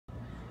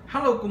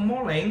Hello, good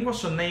morning.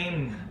 What's your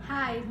name?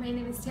 Hi, my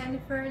name is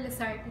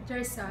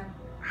Jennefier.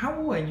 How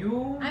old are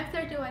you? I'm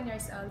 31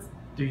 years old.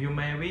 Do you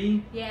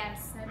marry?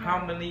 Yes.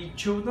 How many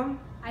children?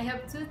 I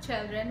have 2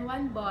 children,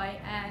 1 boy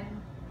and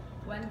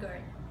 1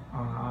 girl.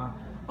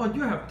 Oh,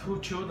 you have 2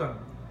 children.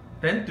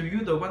 Then do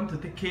you the one to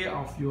take care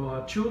of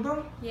your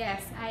children?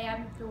 Yes, I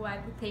am the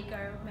one to take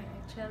care of my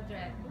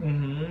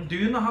children. Do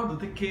you know how to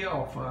take care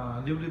of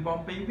a newly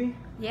born baby?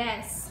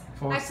 Yes.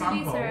 For Actually,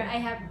 example, sir, I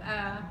have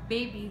a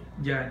baby.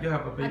 Yeah, you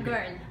have a baby. A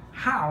girl.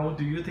 How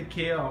do you take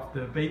care of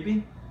the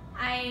baby?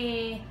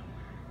 I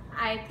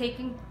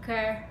taking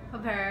care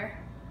of her.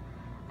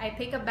 I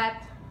take a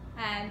bath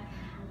and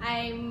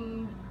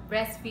I'm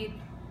breastfeed.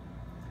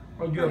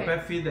 Oh, you are Okay.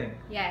 breastfeeding?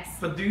 Yes.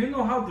 But do you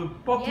know how to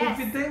bottle Yes.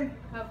 feeding?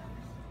 Oh,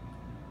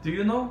 Do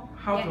you know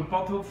how Yeah. to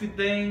bottle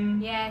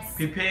feeding? yes.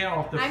 Prepare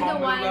of the I'm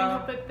formula? the one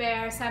who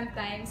prepare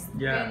sometimes.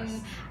 Yes.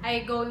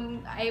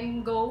 When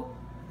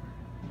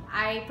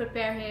I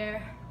prepare here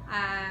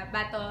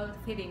bottle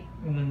feeding.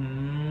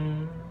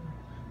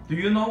 Do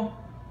you know?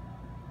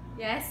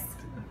 Yes.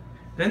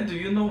 Then do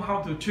you know how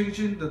to change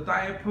in the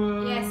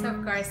diaper? Yes,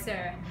 of course,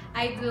 sir.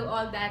 I do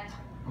all that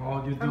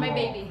Oh, you for do my all-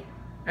 baby.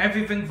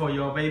 Everything for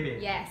your baby?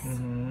 Yes.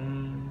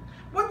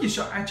 What is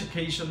your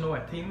educational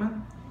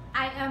attainment?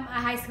 I am a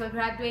high school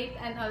graduate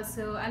and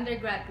also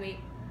undergraduate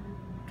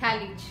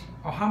college.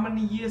 Or how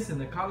many years in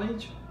the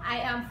college? I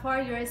am 4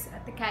 years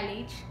at the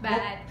college,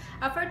 but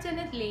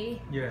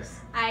unfortunately, Yes.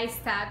 I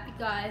stopped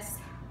because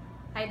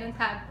I don't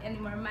have any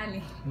more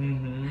money.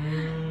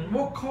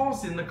 What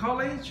course in the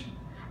college?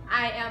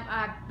 I am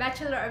a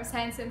Bachelor of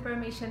Science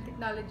Information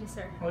Technology,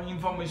 sir. Or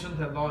information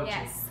technology?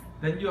 Yes.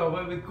 Then you are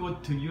very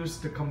good to use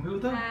the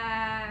computer?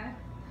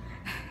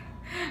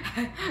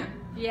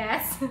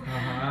 Yes.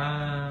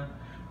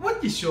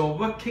 What is your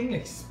working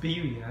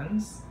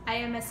experience? I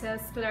am a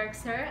sales clerk,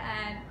 sir,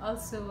 and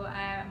also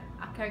a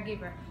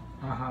caregiver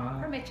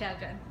for my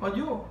children. Are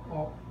you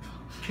a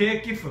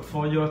caregiver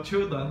for your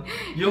children?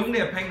 You're only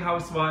a paying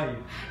housewife.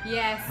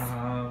 Yes.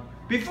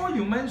 Before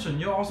you mentioned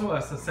you're also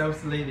as a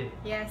sales lady.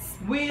 Yes.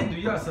 Where do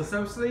you as a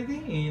sales lady?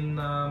 In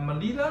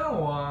Manila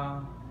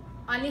or?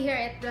 Only here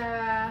at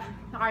the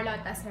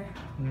Carlota, sir.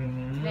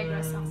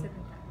 Negros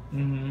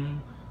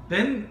Occidental.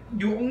 Then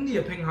you only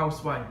a paying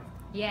housewife.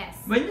 Yes.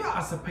 When you are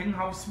as a paying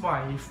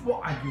housewife,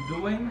 what are you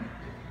doing?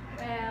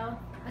 Well,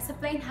 as a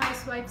plain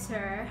housewife,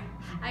 sir,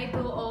 I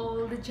do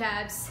all the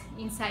jobs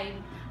inside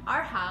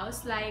our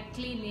house, like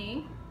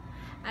cleaning,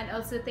 and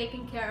also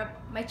taking care of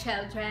my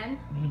children,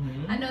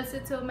 and also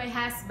to my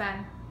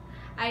husband.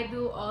 I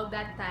do all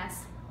that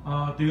task.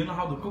 Do you know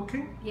how to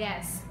cooking?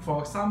 Yes. For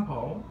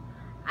example?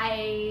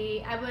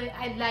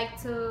 I'd like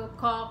to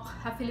cook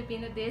a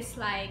Filipino dish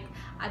like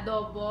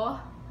adobo,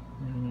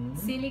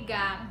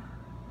 sinigang,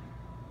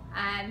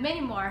 and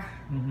many more.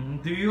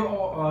 Do you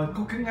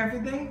cooking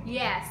every day?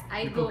 Yes,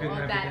 I do all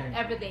that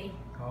every day.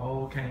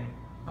 Okay.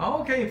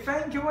 Okay,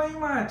 thank you very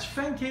much.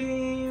 Thank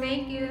you.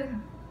 Thank you.